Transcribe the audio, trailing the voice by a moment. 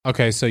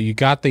Okay, so you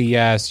got the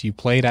yes, you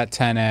played at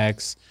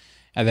 10X,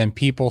 and then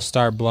people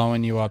start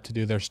blowing you up to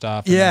do their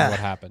stuff. And Yeah. then what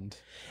happened?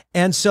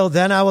 And so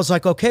then I was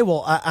like, okay,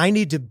 well, I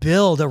need to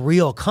build a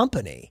real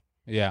company.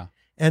 Yeah.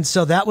 And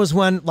so that was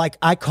when, like,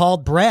 I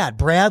called Brad.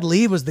 Brad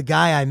Lee was the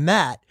guy I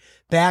met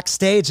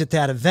backstage at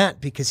that event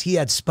because he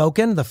had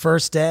spoken the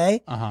first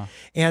day. Uh-huh.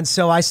 And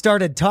so I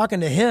started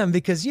talking to him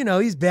because, you know,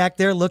 he's back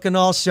there looking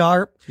all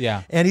sharp.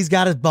 Yeah. And he's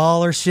got his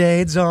baller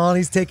shades on.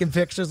 He's taking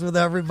pictures with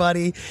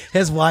everybody.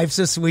 His wife's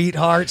a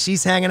sweetheart.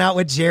 She's hanging out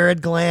with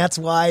Jared Glant's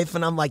wife.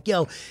 And I'm like,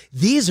 yo,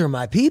 these are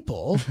my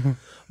people.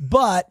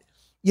 But,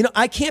 you know,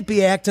 I can't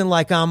be acting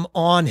like I'm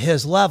on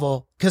his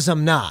level because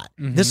I'm not.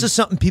 This is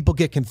something people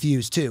get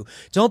confused too.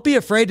 Don't be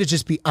afraid to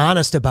just be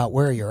honest about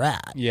where you're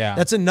at. Yeah.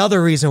 That's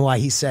another reason why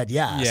he said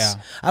yes. Yeah.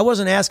 I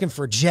wasn't asking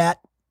for jet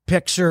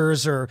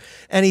pictures or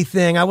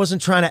anything. I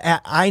wasn't trying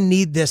to, I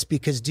need this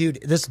because, dude,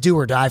 this do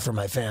or die for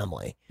my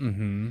family.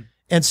 Mm-hmm.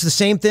 And it's the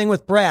same thing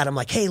with Brad. I'm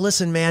like, hey,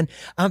 listen, man,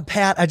 I'm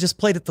Pat. I just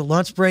played at the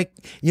lunch break.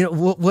 You know,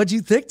 what'd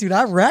you think, dude?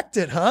 I wrecked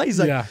it, huh? He's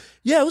like,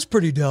 yeah, it was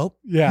pretty dope.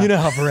 Yeah. You know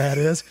how Brad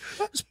is.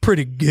 It was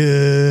pretty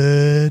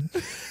good.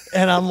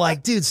 And I'm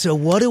like, dude, so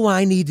what do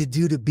I need to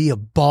do to be a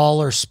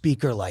baller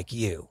speaker like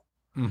you?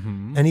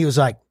 Mm-hmm. And he was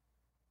like,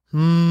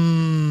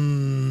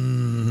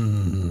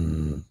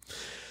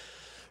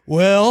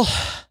 well,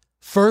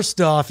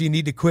 first off, you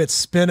need to quit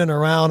spinning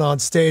around on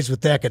stage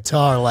with that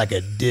guitar like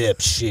a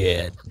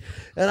dipshit.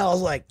 And I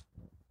was like,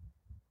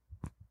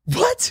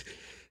 what?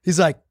 He's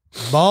like,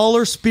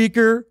 baller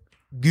speaker,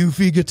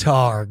 goofy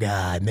guitar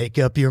guy. Make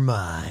up your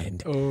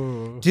mind.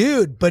 Oh.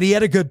 Dude, but he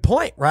had a good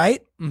point,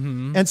 right?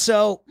 Mm-hmm. And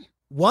so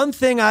one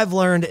thing I've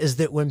learned is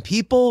that when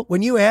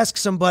you ask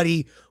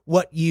somebody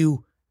what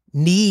you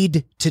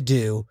need to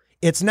do,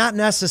 it's not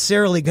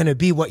necessarily going to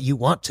be what you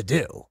want to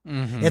do.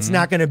 Mm-hmm. It's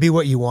not going to be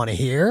what you want to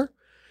hear.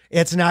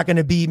 It's not going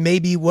to be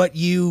maybe what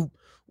you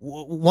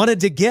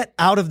wanted to get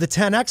out of the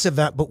 10X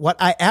event. But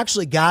what I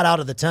actually got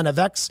out of the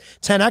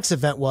 10X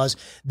event was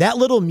that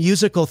little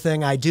musical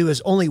thing I do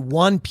is only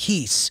one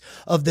piece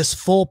of this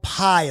full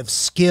pie of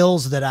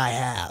skills that I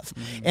have.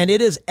 Mm-hmm. And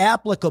it is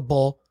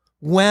applicable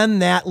when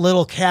that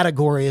little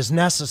category is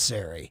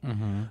necessary.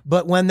 Mm-hmm.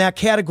 But when that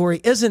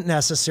category isn't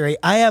necessary,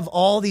 I have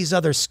all these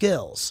other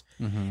skills.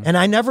 Mm-hmm. And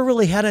I never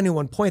really had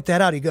anyone point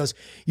that out. He goes,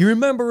 you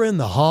remember in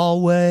the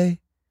hallway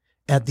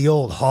at the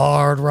old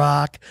Hard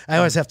Rock? I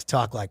always have to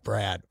talk like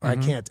Brad, or I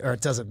can't, or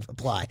it doesn't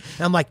apply.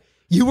 And I'm like,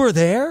 you were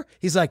there?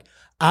 He's like,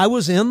 I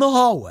was in the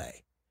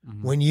hallway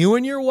when you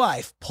and your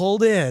wife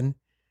pulled in,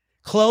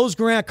 closed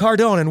Grant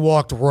Cardone, and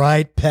walked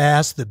right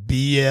past the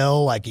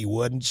BL like he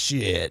wouldn't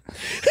shit.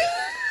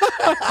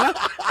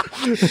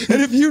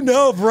 And if you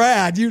know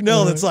Brad, you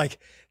know that's like,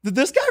 did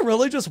this guy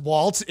really just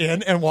waltz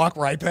in and walk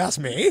right past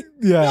me?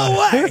 Yeah.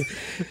 No way.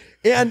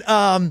 And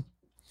I'm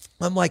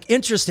like,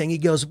 interesting. He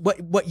goes,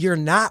 what you're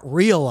not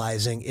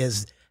realizing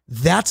is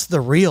that's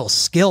the real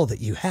skill that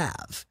you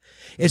have.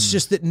 It's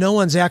just that no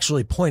one's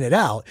actually pointed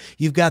out.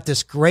 You've got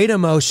this great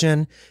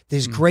emotion,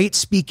 these great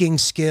speaking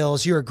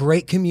skills. You're a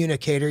great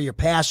communicator. You're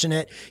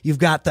passionate. You've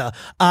got the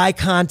eye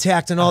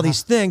contact and all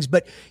these things,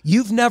 but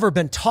you've never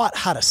been taught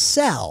how to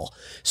sell.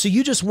 So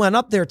you just went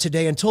up there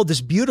today and told this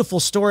beautiful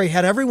story,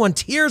 had everyone,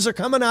 tears are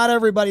coming out of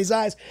everybody's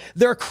eyes.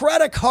 Their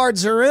credit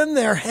cards are in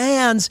their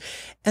hands.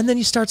 And then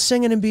you start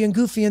singing and being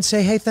goofy and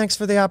say, hey, thanks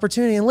for the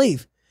opportunity, and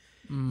leave.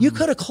 You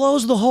could have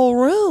closed the whole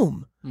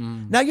room.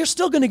 Now you're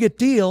still going to get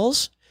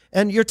deals.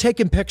 And you're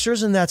taking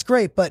pictures, and that's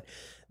great, but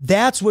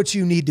that's what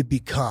you need to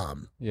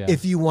become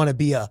if you want to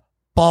be a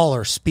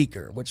baller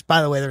speaker, which,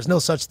 by the way, there's no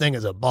such thing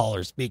as a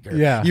baller speaker.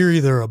 Yeah. You're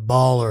either a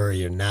baller or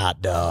you're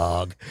not,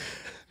 dog.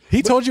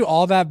 He told you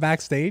all that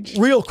backstage?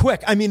 Real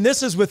quick. I mean,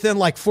 this is within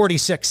like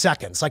 46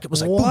 seconds. Like it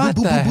was like, What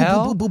boom, boom, the boom, boom,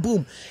 hell? boom, boom, boom,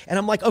 boom. And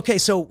I'm like, okay,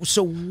 so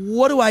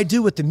what do I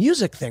do with the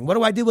music thing? What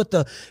do I do with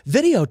the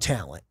video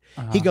talent?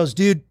 He goes,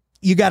 dude,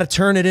 you got to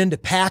turn it into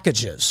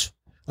packages.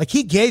 Like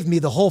he gave me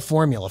the whole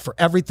formula for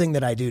everything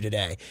that I do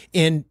today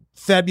in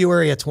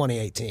February of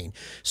 2018.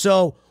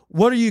 So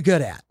what are you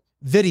good at?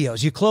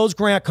 Videos. You closed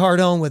Grant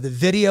Cardone with a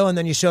video, and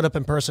then you showed up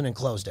in person and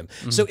closed him.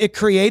 So it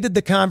created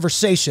the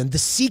conversation, the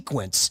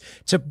sequence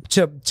to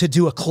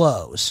do a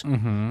close.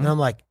 And I'm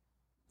like,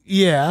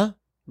 yeah.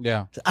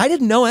 I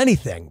didn't know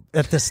anything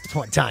at this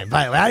point in time,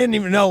 by the way. I didn't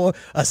even know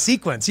a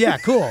sequence. Yeah,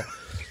 cool.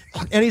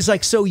 And he's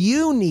like, so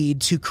you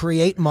need to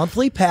create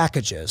monthly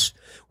packages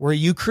where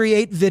you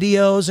create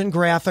videos and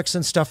graphics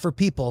and stuff for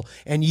people,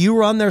 and you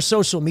run their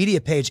social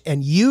media page,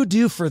 and you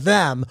do for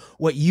them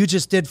what you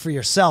just did for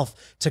yourself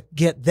to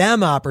get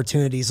them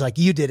opportunities like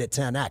you did at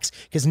 10X.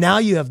 Because now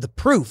you have the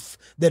proof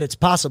that it's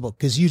possible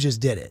because you just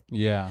did it.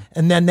 Yeah.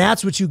 And then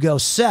that's what you go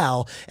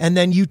sell, and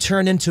then you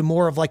turn into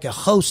more of like a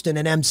host and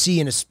an MC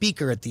and a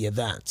speaker at the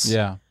events.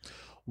 Yeah.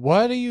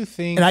 What do you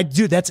think? And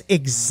that's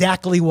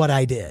exactly what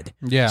I did.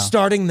 Yeah.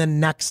 Starting the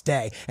next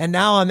day. And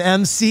now I'm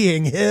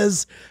emceeing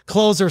his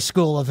closer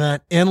school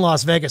event in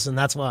Las Vegas, and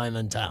that's why I'm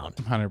in town.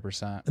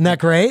 100%. Isn't that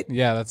great?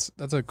 Yeah,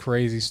 that's a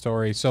crazy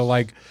story. So,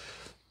 like,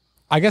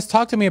 I guess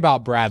talk to me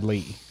about Brad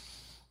Lee.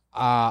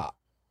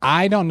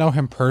 I don't know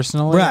him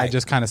personally. I Right.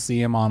 just kind of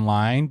see him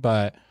online,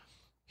 but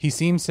he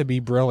seems to be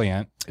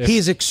brilliant.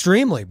 He's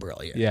extremely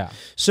brilliant. Yeah.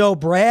 So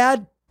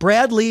Brad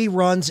Lee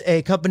runs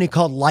a company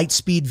called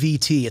Lightspeed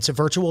VT. It's a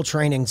virtual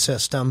training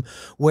system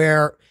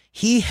where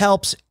he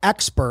helps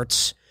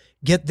experts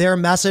get their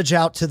message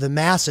out to the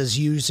masses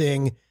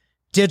using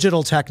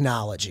digital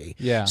technology.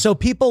 Yeah. So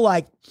people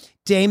like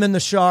Damon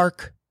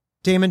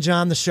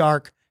John the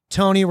Shark,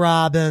 Tony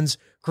Robbins,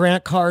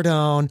 Grant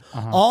Cardone,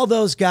 all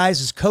those guys'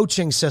 his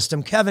coaching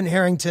system, Kevin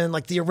Harrington,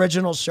 like the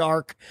original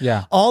Shark.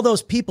 Yeah. All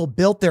those people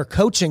built their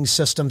coaching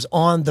systems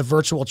on the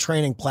virtual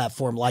training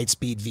platform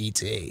Lightspeed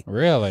VT.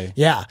 Really?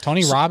 Yeah.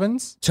 Tony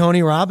Robbins?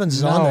 Tony Robbins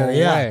is on No there.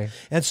 Yeah. way.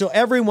 And so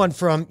everyone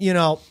from,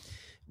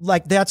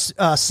 like that's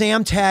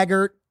Sam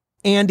Taggart,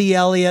 Andy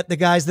Elliott, the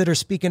guys that are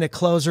speaking at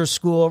Closer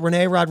School,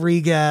 Rene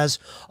Rodriguez,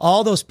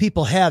 all those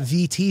people have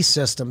VT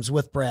systems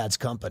with Brad's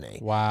company.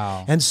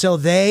 Wow. And so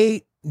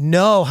they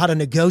know how to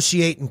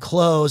negotiate and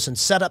close and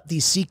set up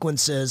these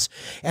sequences.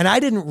 And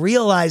I didn't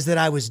realize that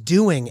I was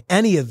doing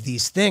any of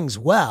these things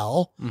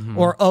well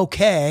or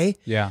okay.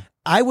 Yeah.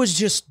 I was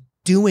just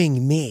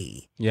doing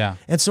me. Yeah.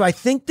 And so I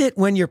think that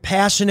when you're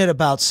passionate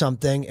about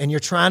something and you're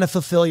trying to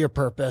fulfill your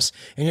purpose,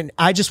 and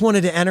I just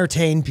wanted to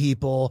entertain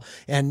people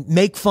and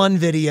make fun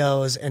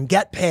videos and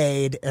get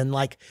paid and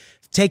like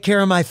take care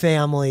of my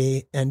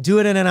family and do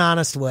it in an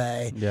honest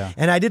way. Yeah.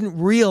 And I didn't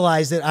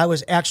realize that I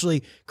was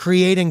actually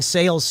creating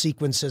sales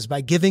sequences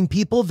by giving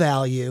people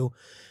value,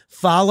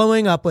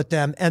 following up with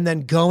them, and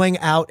then going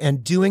out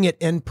and doing it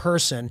in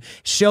person,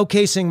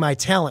 showcasing my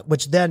talent,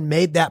 which then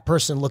made that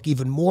person look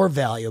even more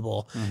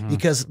valuable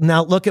because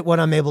now look at what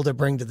I'm able to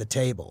bring to the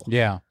table.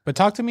 Yeah. But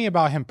talk to me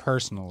about him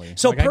personally.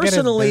 So Like, I get his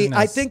personally,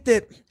 I business.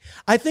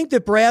 think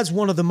that Brad's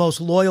one of the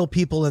most loyal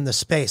people in the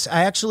space.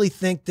 I actually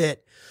think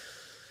that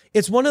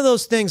it's one of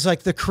those things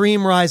like the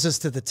cream rises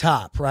to the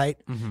top, right?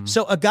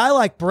 So a guy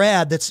like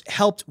Brad that's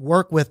helped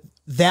work with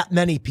that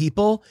many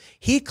people,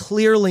 he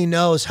clearly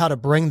knows how to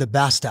bring the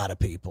best out of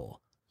people.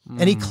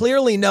 And he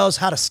clearly knows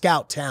how to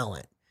scout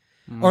talent.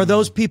 Or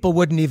those people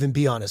wouldn't even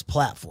be on his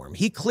platform.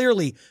 He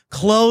clearly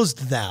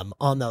closed them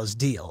on those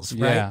deals,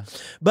 right? Yeah.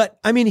 But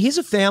I mean, he's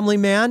a family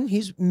man.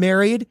 He's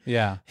married.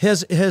 Yeah.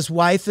 His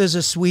wife is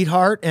a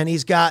sweetheart, and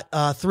he's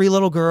got 3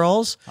 little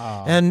girls,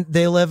 and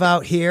they live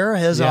out here.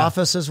 His Yeah.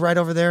 office is right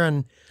over there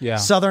in Yeah.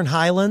 Southern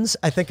Highlands.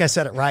 I think I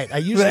said it right. I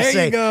usually There you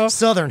say go.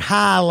 Southern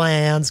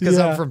Highlands because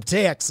Yeah. I'm from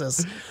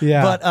Texas.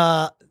 Yeah.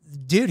 But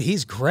dude,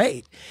 he's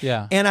great.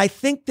 Yeah. And I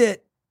think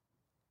that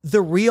the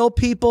real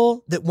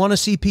people that want to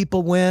see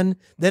people win,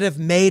 that have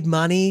made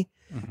money,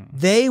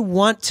 they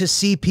want to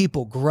see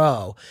people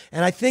grow.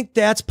 And I think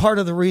that's part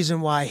of the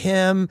reason why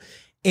him,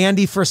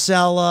 Andy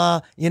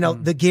Frisella,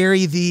 the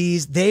Gary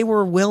V's, they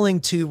were willing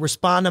to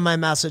respond to my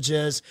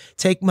messages,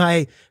 take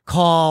my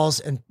calls,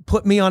 and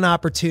put me on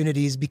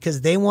opportunities because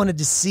they wanted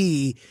to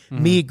see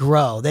me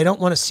grow. They don't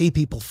want to see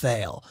people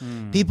fail.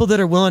 People that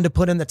are willing to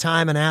put in the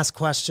time and ask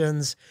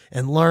questions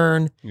and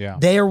learn,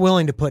 they are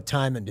willing to put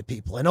time into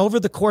people. And over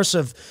the course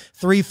of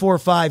 3, 4,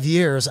 5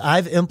 years,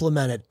 I've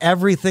implemented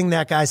everything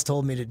that guy's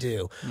told me to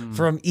do,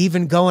 from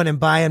even going and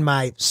buying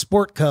my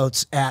sport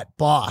coats at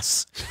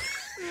Boss.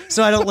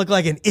 So I don't look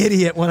like an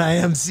idiot when I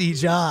MC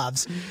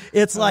jobs.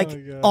 It's like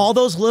all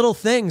those little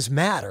things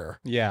matter.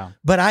 Yeah.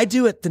 But I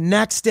do it the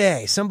next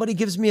day. Somebody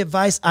gives me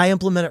advice, I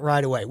implement it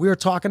right away. We were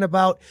talking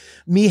about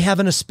me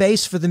having a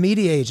space for the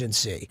media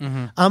agency.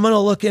 I'm going to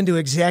look into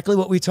exactly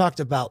what we talked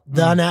about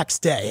the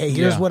next day. Hey,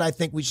 here's what I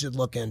think we should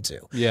look into.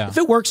 Yeah. If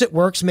it works, it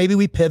works. Maybe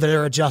we pivot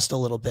or adjust a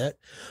little bit.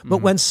 But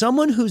when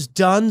someone who's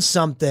done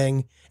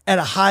something at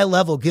a high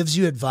level gives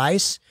you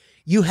advice,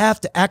 you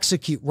have to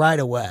execute right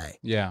away.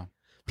 Yeah.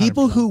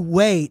 People who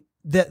wait,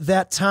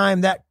 that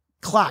time, that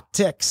clock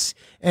ticks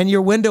and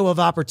your window of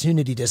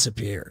opportunity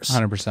disappears.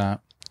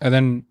 100%. And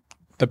then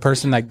the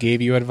person that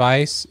gave you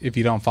advice, if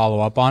you don't follow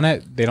up on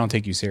it, they don't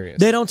take you serious.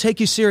 They don't take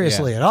you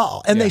seriously at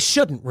all. And they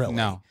shouldn't really.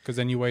 No, because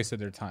then you wasted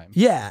their time.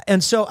 Yeah.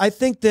 And so I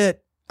think that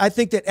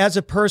as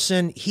a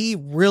person, he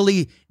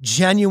really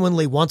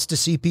genuinely wants to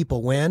see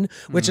people win,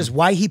 which is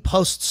why he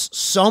posts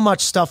so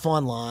much stuff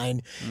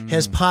online.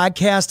 His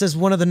podcast is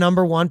one of the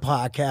 #1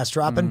 podcasts,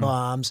 Dropping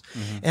Bombs.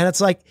 And it's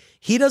like,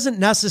 he doesn't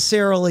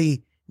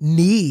necessarily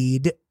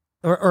need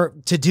or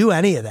to do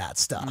any of that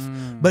stuff,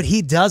 but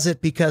he does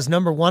it because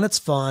 #1, it's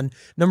fun.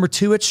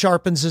 #2, it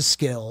sharpens his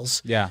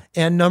skills. Yeah.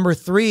 And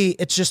 #3,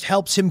 it just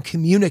helps him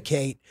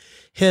communicate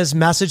his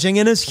messaging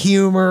and his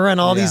humor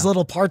and all these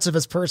little parts of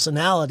his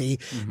personality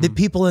that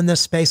people in this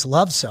space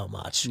love so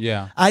much.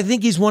 Yeah. I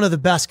think he's one of the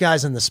best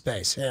guys in the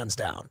space, hands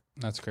down.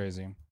 That's crazy.